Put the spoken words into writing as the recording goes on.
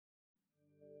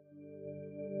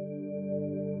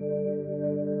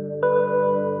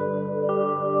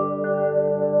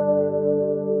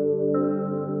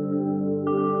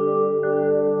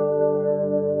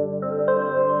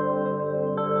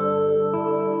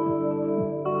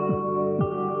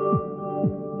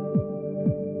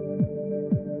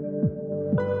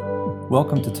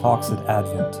Welcome to Talks at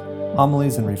Advent,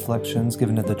 homilies and reflections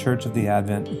given at the Church of the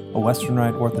Advent, a Western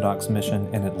Rite Orthodox mission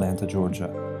in Atlanta, Georgia.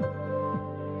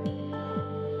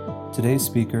 Today's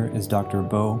speaker is Dr.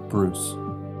 Bo Bruce.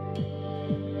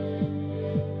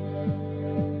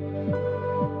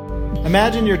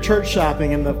 Imagine you're church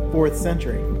shopping in the 4th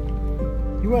century.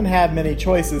 You wouldn't have many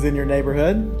choices in your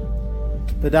neighborhood.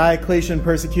 The Diocletian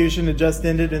persecution had just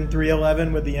ended in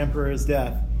 311 with the emperor's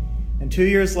death. And 2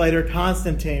 years later,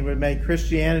 Constantine would make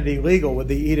Christianity legal with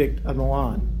the Edict of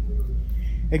Milan.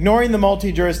 Ignoring the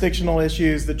multi-jurisdictional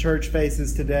issues the church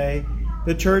faces today,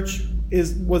 the church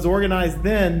was organized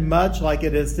then much like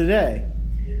it is today,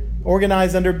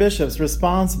 organized under bishops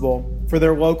responsible for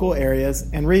their local areas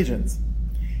and regions.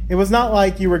 It was not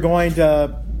like you were going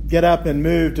to get up and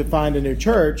move to find a new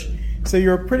church, so you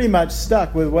were pretty much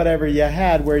stuck with whatever you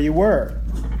had where you were.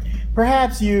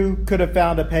 Perhaps you could have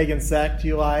found a pagan sect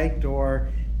you liked, or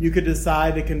you could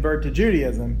decide to convert to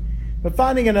Judaism, but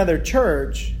finding another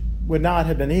church would not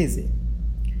have been easy.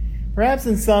 Perhaps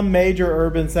in some major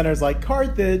urban centers like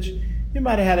Carthage, you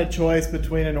might have had a choice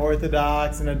between an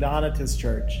Orthodox and a Donatist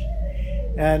church.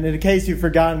 And in case you've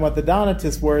forgotten what the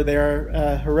Donatists were, they're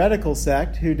a heretical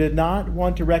sect who did not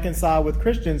want to reconcile with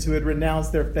Christians who had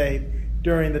renounced their faith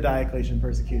during the Diocletian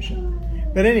persecution.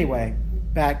 But anyway,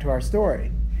 back to our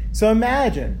story. So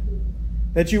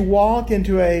imagine that you walk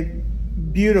into a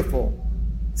beautiful,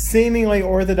 seemingly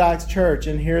Orthodox church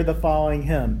and hear the following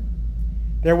hymn.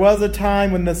 There was a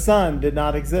time when the sun did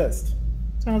not exist.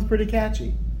 Sounds pretty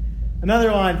catchy.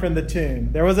 Another line from the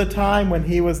tune. There was a time when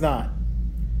he was not.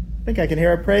 I think I can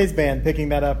hear a praise band picking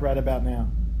that up right about now.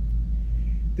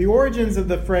 The origins of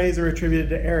the phrase are attributed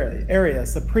to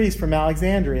Arius, a priest from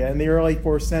Alexandria in the early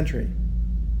 4th century.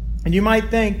 And you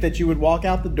might think that you would walk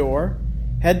out the door,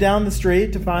 head down the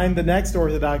street to find the next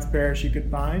Orthodox parish you could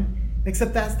find,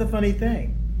 except that's the funny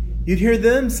thing. You'd hear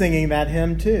them singing that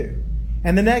hymn too,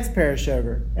 and the next parish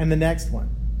over, and the next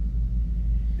one.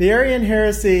 The Arian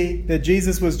heresy that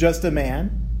Jesus was just a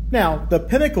man, now the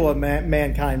pinnacle of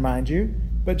mankind, mind you,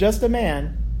 but just a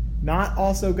man, not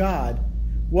also God,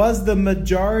 was the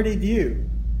majority view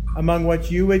among what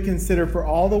you would consider for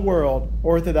all the world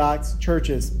Orthodox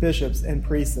churches, bishops, and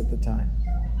priests at the time.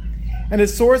 And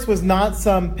its source was not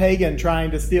some pagan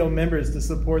trying to steal members to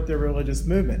support their religious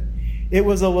movement. It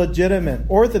was a legitimate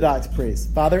Orthodox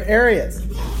priest, Father Arius,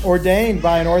 ordained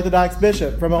by an Orthodox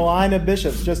bishop from a line of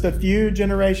bishops just a few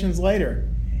generations later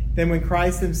than when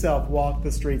Christ himself walked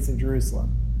the streets of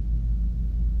Jerusalem.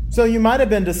 So you might have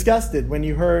been disgusted when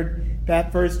you heard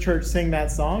that first church sing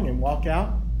that song and walk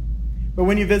out. But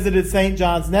when you visited St.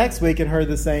 John's next week and heard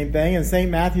the same thing, and St.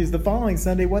 Matthew's the following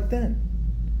Sunday, what then?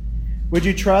 Would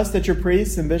you trust that your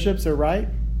priests and bishops are right?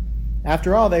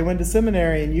 After all, they went to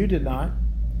seminary and you did not.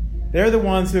 They're the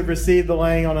ones who have received the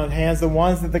laying on of hands, the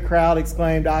ones that the crowd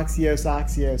exclaimed, Axios,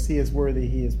 Axios, he is worthy,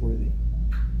 he is worthy.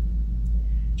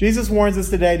 Jesus warns us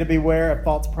today to beware of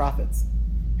false prophets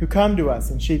who come to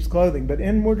us in sheep's clothing, but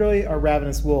inwardly are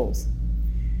ravenous wolves.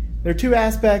 There are two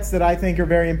aspects that I think are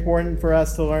very important for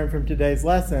us to learn from today's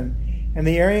lesson, and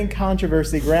the Arian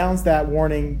controversy grounds that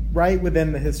warning right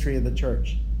within the history of the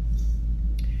church.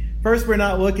 First, we're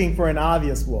not looking for an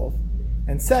obvious wolf.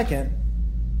 And second,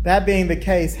 that being the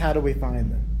case, how do we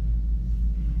find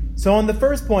them? So on the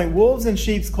first point, wolves in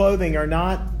sheep's clothing are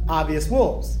not obvious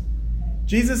wolves.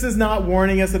 Jesus is not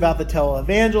warning us about the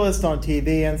televangelist on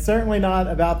TV, and certainly not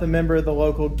about the member of the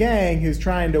local gang who's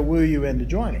trying to woo you into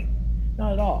joining.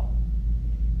 Not at all.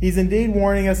 He's indeed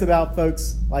warning us about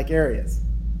folks like Arius.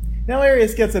 Now,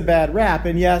 Arius gets a bad rap,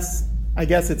 and yes, I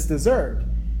guess it's deserved.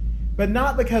 But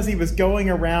not because he was going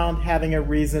around having a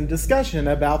reasoned discussion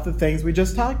about the things we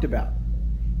just talked about.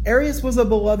 Arius was a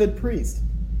beloved priest,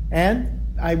 and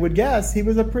I would guess he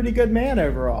was a pretty good man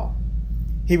overall.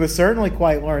 He was certainly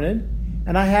quite learned,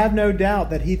 and I have no doubt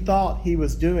that he thought he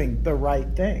was doing the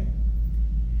right thing.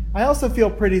 I also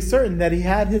feel pretty certain that he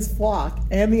had his flock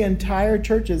and the entire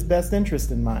church's best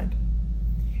interest in mind.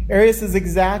 Arius is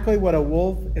exactly what a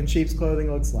wolf in sheep's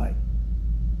clothing looks like.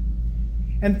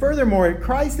 And furthermore,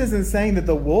 Christ isn't saying that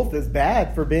the wolf is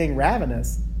bad for being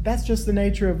ravenous. That's just the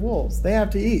nature of wolves. They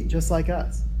have to eat just like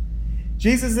us.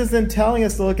 Jesus isn't telling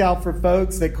us to look out for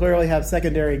folks that clearly have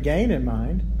secondary gain in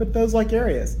mind, but those like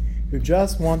Arius, who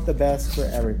just want the best for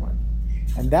everyone.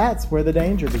 And that's where the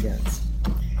danger begins.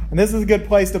 And this is a good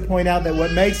place to point out that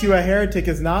what makes you a heretic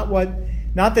is not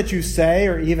that you say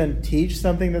or even teach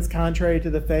something that's contrary to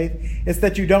the faith. It's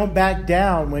that you don't back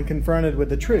down when confronted with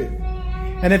the truth.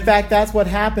 And in fact, that's what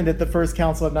happened at the First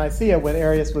Council of Nicaea when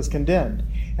Arius was condemned.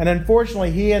 And unfortunately,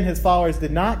 he and his followers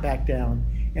did not back down,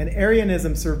 and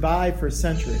Arianism survived for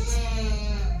centuries.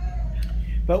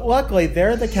 But luckily, there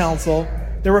at the council,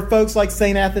 there were folks like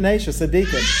St. Athanasius, a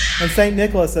deacon, and St.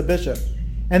 Nicholas, a bishop,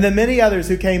 and the many others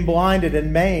who came blinded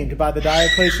and maimed by the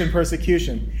Diocletian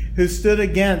persecution, who stood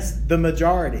against the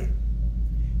majority.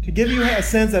 To give you a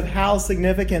sense of how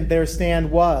significant their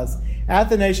stand was,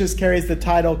 Athanasius carries the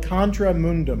title Contra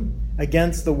Mundum,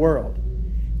 against the world.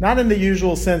 Not in the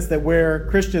usual sense that we're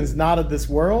Christians not of this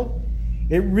world.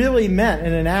 It really meant,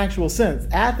 in an actual sense,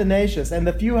 Athanasius and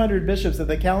the few hundred bishops of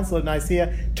the Council of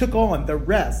Nicaea took on the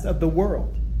rest of the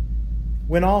world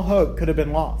when all hope could have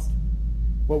been lost.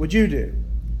 What would you do?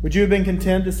 Would you have been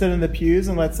content to sit in the pews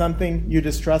and let something you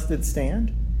distrusted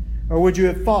stand? Or would you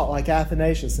have fought like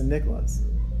Athanasius and Nicholas?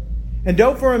 And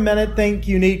don't for a minute think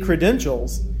you need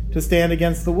credentials to stand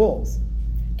against the wolves.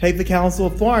 Take the Council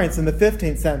of Florence in the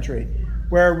 15th century,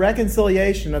 where a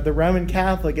reconciliation of the Roman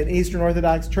Catholic and Eastern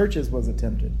Orthodox churches was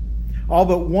attempted. All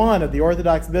but one of the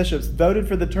Orthodox bishops voted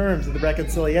for the terms of the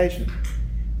reconciliation.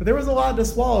 But there was a lot to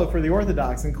swallow for the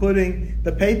Orthodox, including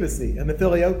the papacy and the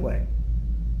filioque.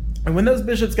 And when those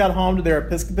bishops got home to their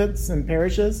episcopates and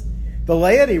parishes, the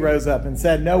laity rose up and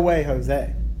said, "No way,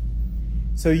 Jose."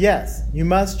 So yes, you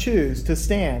must choose to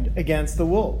stand against the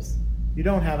wolves. You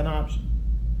don't have an option.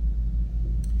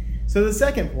 So the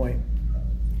second point,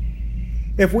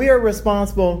 if we are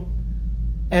responsible,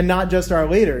 and not just our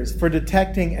leaders, for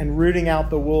detecting and rooting out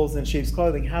the wolves in sheep's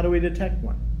clothing, how do we detect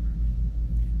one?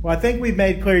 Well, I think we've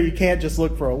made clear you can't just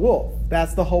look for a wolf.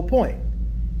 That's the whole point.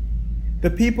 The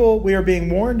people we are being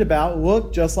warned about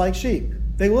look just like sheep.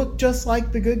 They look just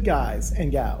like the good guys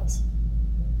and gals.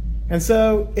 And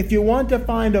so, if you want to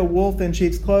find a wolf in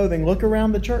sheep's clothing, look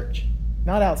around the church,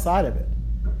 not outside of it.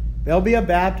 There'll be a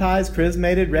baptized,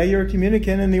 chrismated, regular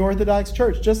communicant in the Orthodox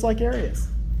Church, just like Arius.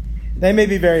 They may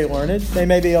be very learned. They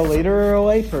may be a leader or a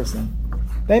lay person.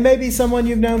 They may be someone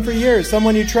you've known for years,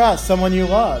 someone you trust, someone you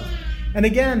love. And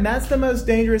again, that's the most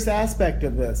dangerous aspect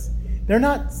of this. They're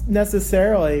not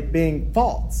necessarily being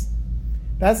false.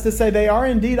 That's to say they are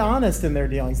indeed honest in their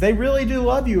dealings. They really do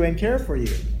love you and care for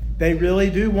you. They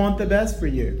really do want the best for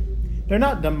you. They're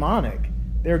not demonic.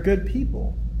 They're good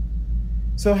people.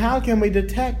 So how can we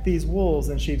detect these wolves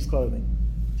in sheep's clothing?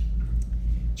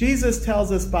 Jesus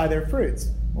tells us by their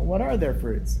fruits. Well, what are their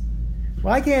fruits?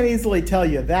 Well, I can't easily tell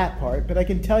you that part, but I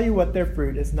can tell you what their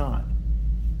fruit is not.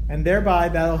 And thereby,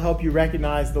 that'll help you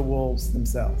recognize the wolves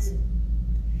themselves.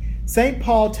 St.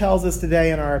 Paul tells us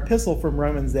today in our epistle from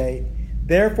Romans 8,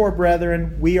 "Therefore,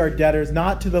 brethren, we are debtors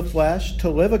not to the flesh, to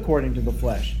live according to the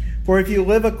flesh. For if you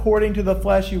live according to the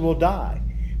flesh, you will die.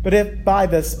 But if by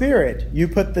the Spirit you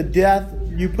put to death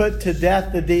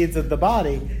the deeds of the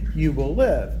body, you will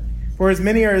live. For as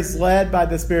many are led by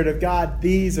the Spirit of God,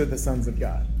 these are the sons of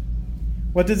God."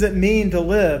 What does it mean to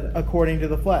live according to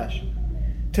the flesh?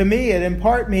 To me, it in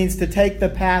part means to take the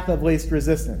path of least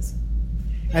resistance.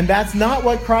 And that's not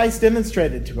what Christ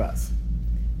demonstrated to us.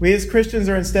 We as Christians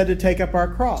are instead to take up our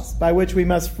cross, by which we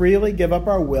must freely give up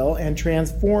our will and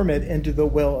transform it into the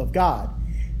will of God.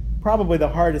 Probably the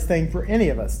hardest thing for any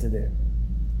of us to do.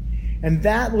 And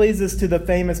that leads us to the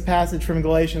famous passage from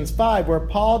Galatians 5, where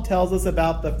Paul tells us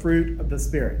about the fruit of the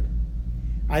Spirit.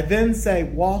 "I then say,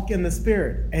 walk in the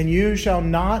Spirit, and you shall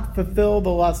not fulfill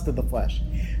the lust of the flesh.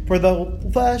 For the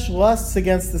flesh lusts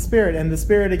against the Spirit, and the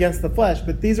Spirit against the flesh,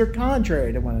 but these are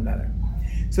contrary to one another,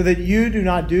 so that you do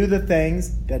not do the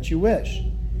things that you wish.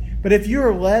 But if you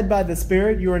are led by the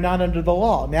Spirit, you are not under the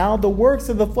law. Now the works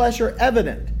of the flesh are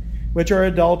evident, which are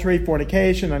adultery,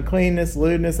 fornication, uncleanness,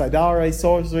 lewdness, idolatry,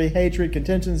 sorcery, hatred,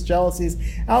 contentions, jealousies,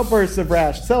 outbursts of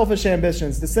wrath, selfish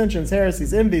ambitions, dissensions,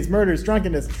 heresies, envies, murders,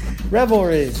 drunkenness,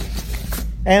 revelries,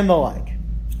 and the like,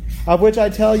 of which I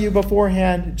tell you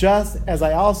beforehand, just as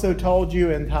I also told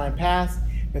you in time past,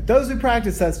 that those who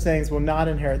practice such things will not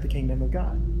inherit the kingdom of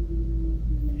God.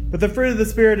 But the fruit of the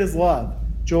Spirit is love,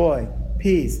 joy,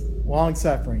 peace,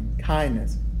 long-suffering,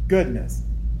 kindness, goodness,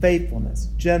 faithfulness,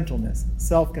 gentleness,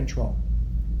 self-control.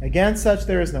 Against such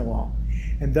there is no law.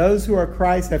 And those who are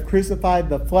Christ have crucified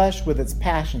the flesh with its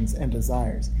passions and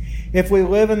desires. If we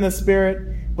live in the Spirit,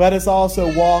 let us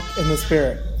also walk in the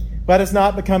Spirit. Let us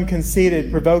not become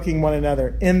conceited, provoking one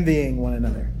another, envying one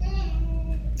another.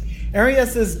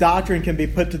 Arius' doctrine can be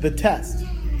put to the test.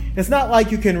 It's not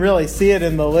like you can really see it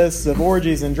in the lists of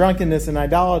orgies and drunkenness and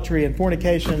idolatry and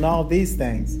fornication and all of these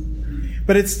things.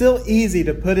 But it's still easy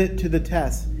to put it to the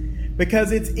test,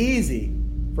 because it's easy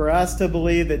for us to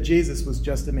believe that Jesus was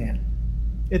just a man.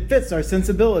 It fits our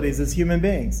sensibilities as human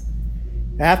beings.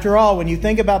 After all, when you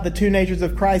think about the two natures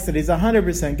of Christ, that he's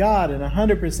 100% God and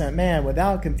 100% man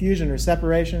without confusion or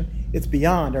separation, it's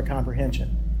beyond our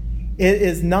comprehension. It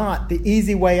is not the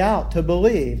easy way out to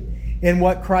believe in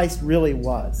what Christ really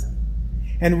was.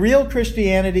 And real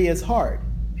Christianity is hard,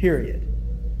 period.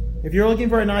 If you're looking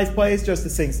for a nice place just to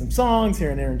sing some songs,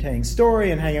 hear an entertaining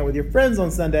story, and hang out with your friends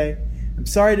on Sunday, I'm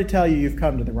sorry to tell you you've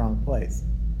come to the wrong place.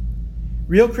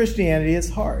 Real Christianity is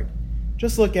hard.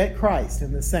 Just look at Christ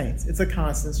and the saints. It's a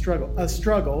constant struggle, a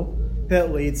struggle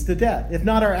that leads to death. If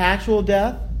not our actual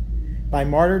death, by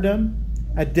martyrdom,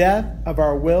 a death of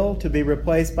our will to be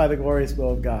replaced by the glorious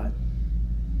will of God.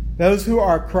 Those who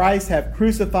are Christ have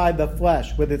crucified the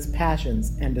flesh with its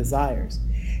passions and desires.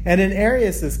 And in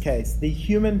Arius' case, the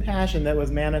human passion that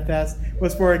was manifest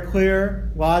was for a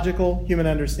clear, logical human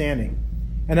understanding.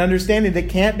 An understanding that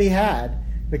can't be had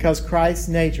because Christ's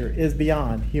nature is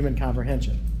beyond human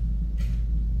comprehension.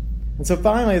 And so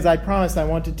finally, as I promised, I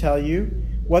want to tell you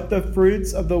what the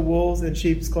fruits of the wolves in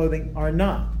sheep's clothing are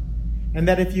not. And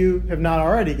that if you have not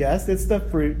already guessed, it's the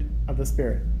fruit of the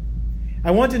Spirit.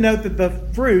 I want to note that the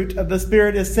fruit of the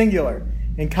Spirit is singular,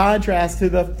 in contrast to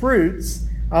the fruits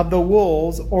of the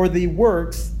wolves or the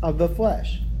works of the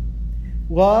flesh.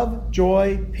 Love,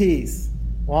 joy, peace,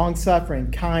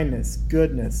 long-suffering, kindness,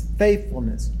 goodness,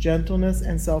 faithfulness, gentleness,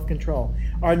 and self-control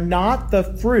are not the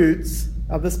fruits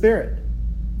of the Spirit.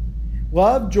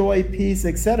 Love, joy, peace,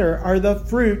 etc. are the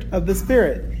fruit of the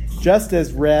Spirit, just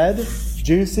as red,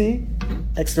 juicy,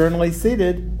 externally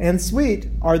seeded, and sweet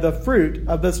are the fruit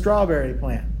of the strawberry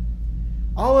plant.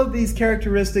 All of these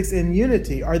characteristics in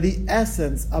unity are the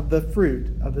essence of the fruit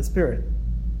of the Spirit.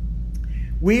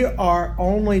 We are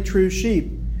only true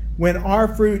sheep when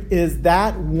our fruit is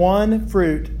that one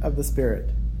fruit of the Spirit.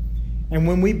 And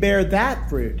when we bear that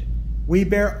fruit, we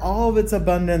bear all of its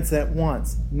abundance at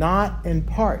once, not in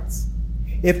parts.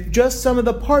 If just some of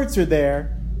the parts are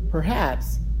there,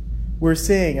 perhaps we're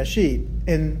seeing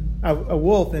a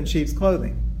wolf in sheep's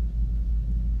clothing.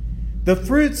 The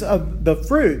fruits of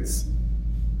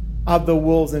the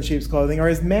wolves in sheep's clothing are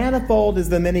as manifold as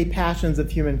the many passions of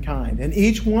humankind. And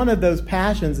each one of those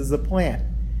passions is a plant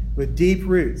with deep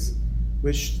roots,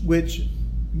 which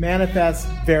manifests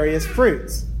various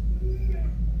fruits.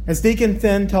 As Deacon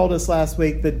Finn told us last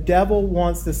week, the devil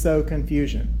wants to sow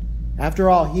confusion. After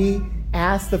all, he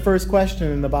asked the first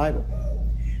question in the Bible.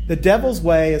 The devil's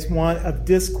way is one of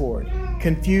discord,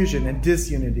 confusion, and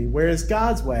disunity, whereas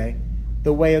God's way,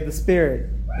 the way of the Spirit,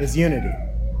 is unity.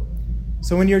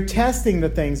 So when you're testing the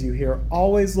things you hear,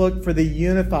 always look for the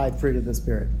unified fruit of the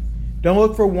Spirit. Don't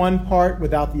look for one part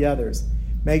without the others.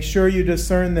 Make sure you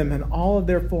discern them in all of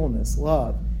their fullness: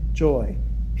 love, joy,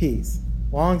 peace,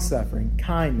 long-suffering,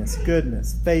 kindness,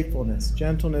 goodness, faithfulness,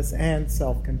 gentleness, and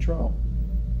self-control.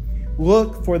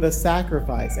 Look for the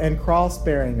sacrifice and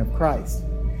cross-bearing of Christ.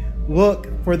 Look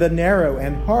for the narrow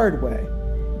and hard way,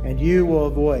 and you will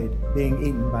avoid being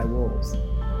eaten by wolves.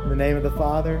 In the name of the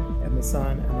Father, and the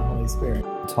Son, and the Holy Spirit.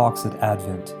 Talks at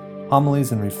Advent.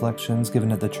 Homilies and reflections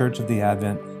given at the Church of the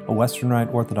Advent, a Western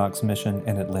Rite Orthodox mission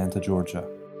in Atlanta, Georgia.